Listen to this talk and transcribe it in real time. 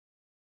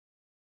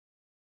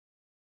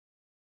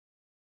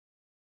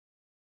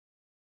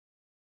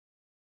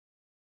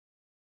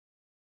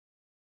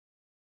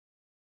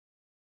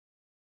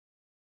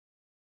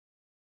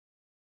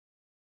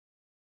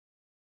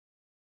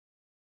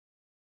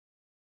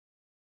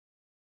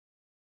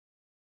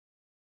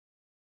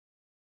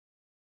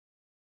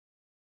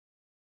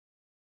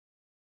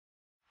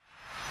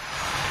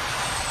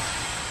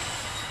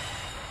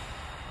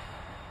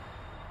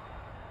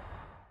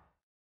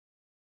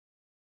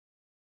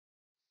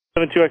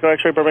72 Echo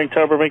X-ray, Burbank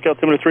Tower, Burbank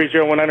altimeter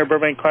 3019,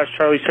 Burbank Class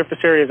Charlie,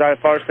 surface area is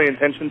IFR, say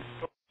intentions.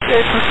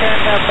 Yes, we can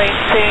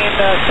maintain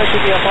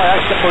special VFR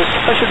action for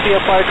special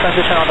VFR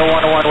transition on the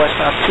 101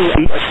 westbound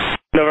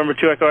 2. November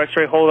 2 Echo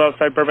X-ray, hold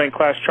outside Burbank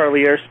Class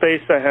Charlie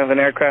airspace. I have an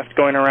aircraft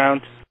going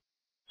around.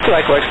 2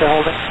 Echo X-ray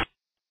holding.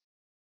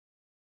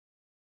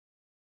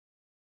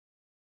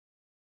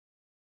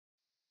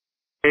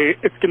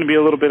 It's going to be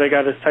a little bit. I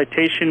got a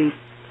citation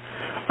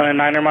on a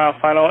 9-mile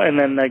final, and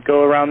then the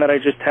go around that I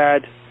just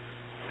had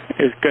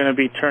is going to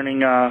be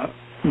turning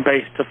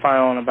base to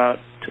final in about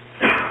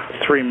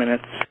 3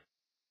 minutes.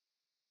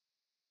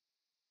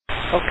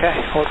 Okay,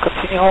 we'll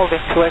continue holding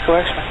 2 Echo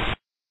X-ray.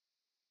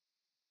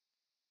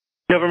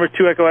 November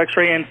 2 Echo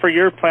X-ray, and for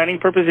your planning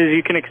purposes,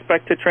 you can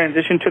expect to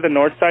transition to the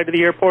north side of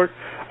the airport.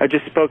 I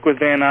just spoke with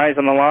Van Nuys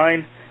on the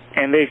line,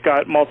 and they've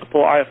got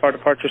multiple IFR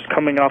departures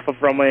coming off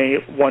of runway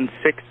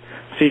 16,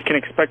 so you can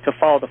expect to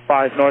follow the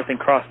 5 north and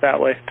cross that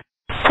way.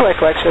 2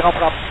 Echo X-ray, no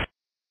problem.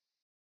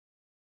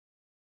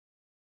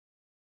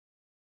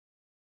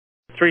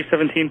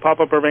 317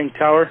 Papa Burbank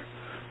Tower.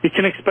 You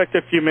can expect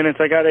a few minutes.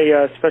 I got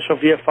a special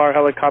VFR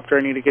helicopter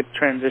I need to get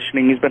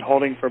transitioning. He's been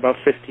holding for about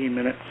 15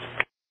 minutes.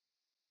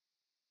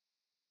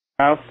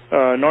 South,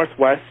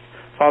 northwest,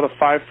 follow the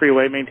 5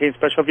 freeway, maintain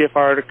special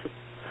VFR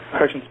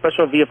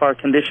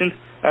condition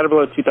at or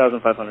below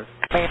 2,500.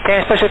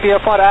 Maintain special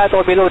VFR at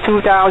or below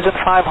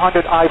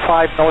 2,500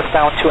 I-5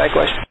 northbound 2 Echo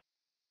X-ray.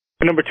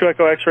 Number 2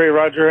 Echo X-ray,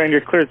 roger, and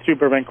you're cleared through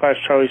Burbank Class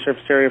Charlie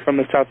surface area from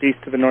the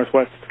southeast to the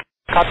northwest.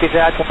 Copy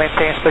that, we'll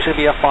maintain special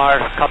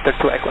VFR, copter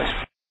 2 Echo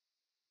X-ray.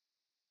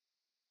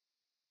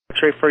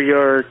 X-ray, for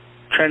your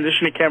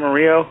transition to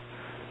Camarillo,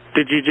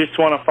 did you just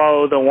want to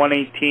follow the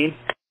 118?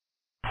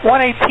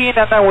 118,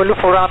 and then we'll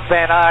loop around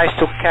Van Nuys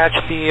to catch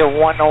the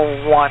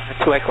 101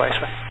 2 Echo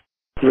X-ray.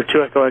 Number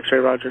 2 Echo X-ray,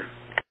 roger.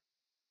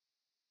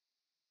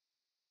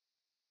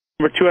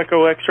 Number 2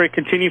 Echo X-ray,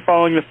 continue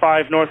following the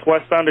 5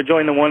 northwestbound to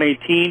join the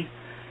 118,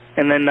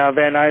 and then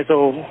Van Nuys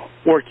will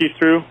work you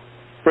through.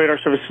 Radar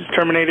services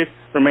terminated.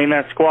 Remain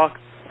that squawk.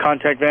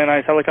 Contact Van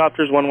Nuys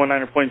helicopters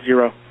 119.0.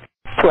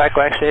 2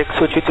 Echo X-ray,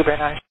 switch you to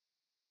Van Nuys.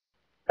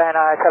 Van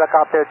Nuys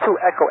helicopter 2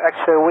 Echo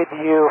X-ray with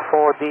you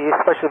for the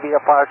special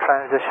VFR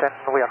transition.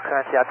 We are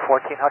currently at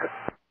 1400.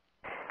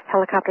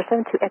 Helicopter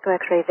 72 Echo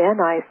X-ray,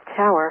 Van Nuys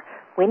Tower.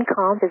 Wind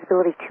calm,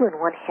 visibility 2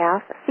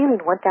 1/2,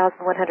 feeling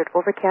 1,100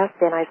 overcast,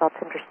 Van Nuys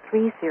altimeter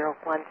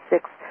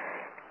 3016.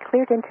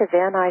 Cleared into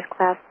Van Nuys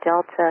Class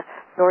Delta,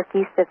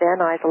 northeast of Van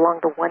Nuys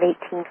along the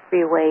 118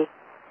 freeway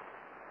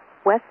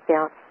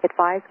westbound.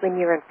 Advise when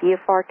you're in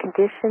VFR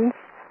conditions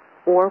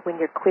or when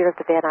you're clear of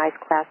the Van Nuys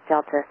Class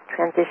Delta.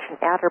 Transition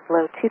at or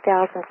below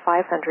 2,500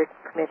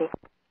 permitting.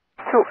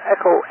 2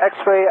 Echo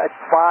X-ray,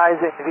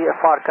 advise in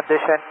VFR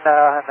condition,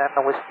 and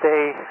then we'll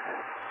stay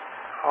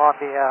on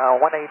the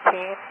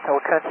 118, so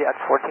we're currently at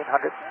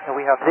 1400, and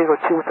we have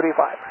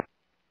 0235.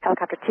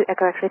 Helicopter 2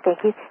 Echo X-ray,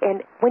 thank you.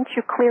 And once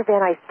you clear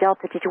Van Nuys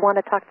Delta, did you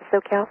want to talk to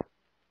SoCal?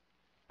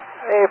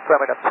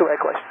 Affirmative, 2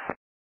 Echo X-ray.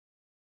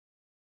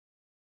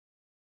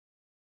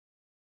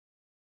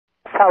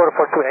 Tower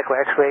report 2 Echo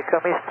X-ray, can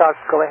we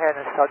go ahead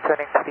and start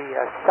turning to the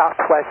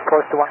southwest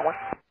towards the 11?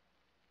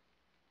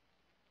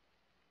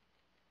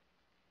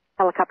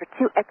 Helicopter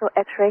 2 Echo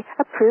X-ray,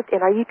 approved,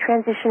 and are you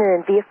transitioning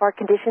in VFR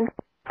condition?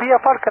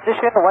 VFR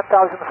condition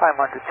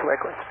 1,500, 2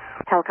 Echo X-ray.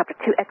 Helicopter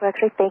 2 Echo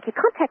X-ray, thank you.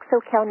 Contact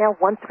SoCal now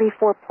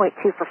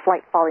 134.2 for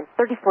flight following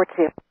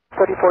 34-2.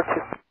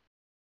 34-2.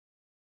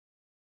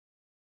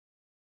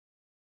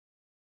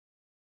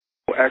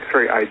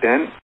 X-ray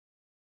ident.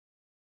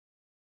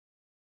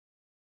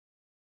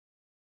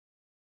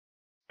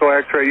 So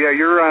X-ray, yeah,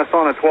 you're still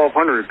on a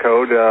 1200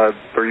 code.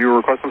 Are you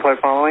requesting flight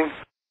following?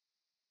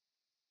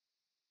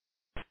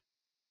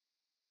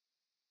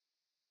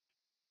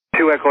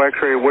 Two Echo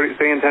X-ray, what do you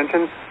say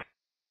intentions?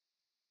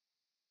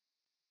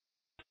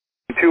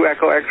 2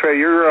 Echo X-ray,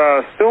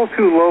 you're still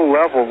too low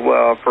level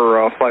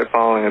for flight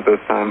following at this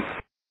time.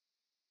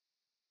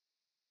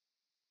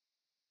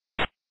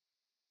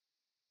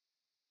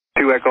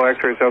 2 Echo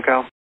X-ray,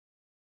 SoCal.